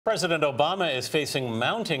President Obama is facing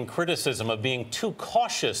mounting criticism of being too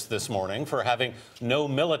cautious this morning for having no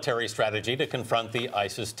military strategy to confront the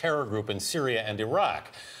ISIS terror group in Syria and Iraq.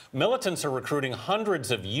 Militants are recruiting hundreds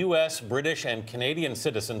of U.S., British, and Canadian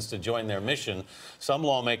citizens to join their mission. Some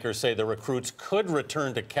lawmakers say the recruits could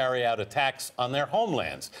return to carry out attacks on their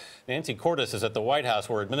homelands. Nancy Cordes is at the White House,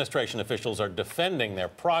 where administration officials are defending their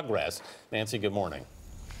progress. Nancy, good morning.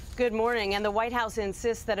 Good morning. And the White House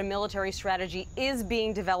insists that a military strategy is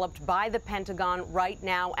being developed by the Pentagon right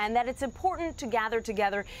now, and that it's important to gather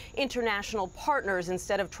together international partners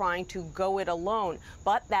instead of trying to go it alone.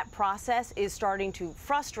 But that process is starting to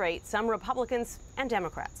frustrate some Republicans and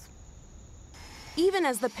Democrats. Even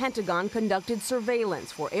as the Pentagon conducted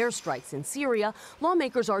surveillance for airstrikes in Syria,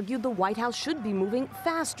 lawmakers argued the White House should be moving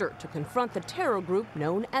faster to confront the terror group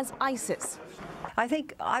known as ISIS. I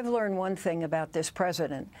think I've learned one thing about this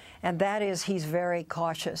president, and that is he's very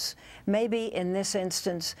cautious. Maybe in this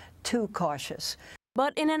instance, too cautious.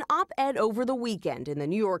 But in an op-ed over the weekend in the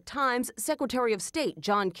New York Times, Secretary of State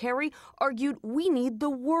John Kerry argued we need the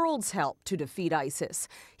world's help to defeat ISIS.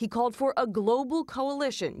 He called for a global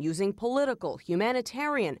coalition using political,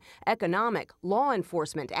 humanitarian, economic, law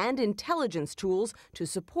enforcement, and intelligence tools to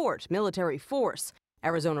support military force.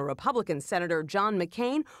 Arizona Republican Senator John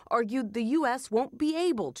McCain argued the U.S. won't be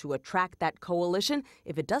able to attract that coalition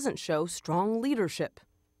if it doesn't show strong leadership.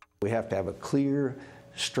 We have to have a clear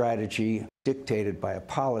strategy dictated by a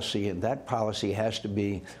policy, and that policy has to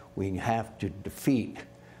be we have to defeat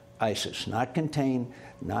ISIS, not contain,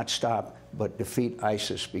 not stop, but defeat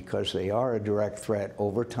ISIS, because they are a direct threat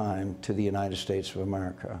over time to the United States of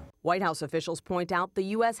America. White House officials point out the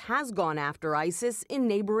U.S. has gone after ISIS in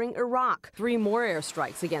neighboring Iraq. 3 more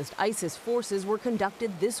airstrikes against ISIS forces were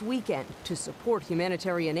conducted this weekend to support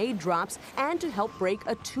humanitarian aid drops and to help break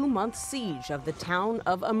a 2-month siege of the town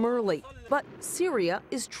of Amerli. But Syria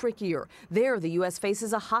is trickier. There, the U.S.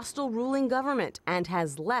 faces a hostile ruling government and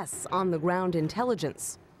has less on-the-ground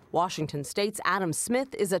intelligence. Washington State's Adam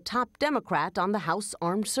Smith is a top Democrat on the House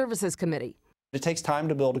Armed Services Committee. It takes time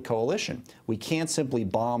to build a coalition. We can't simply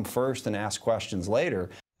bomb first and ask questions later.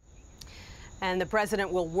 And the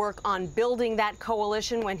president will work on building that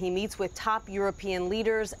coalition when he meets with top European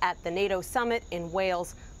leaders at the NATO summit in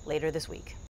Wales later this week.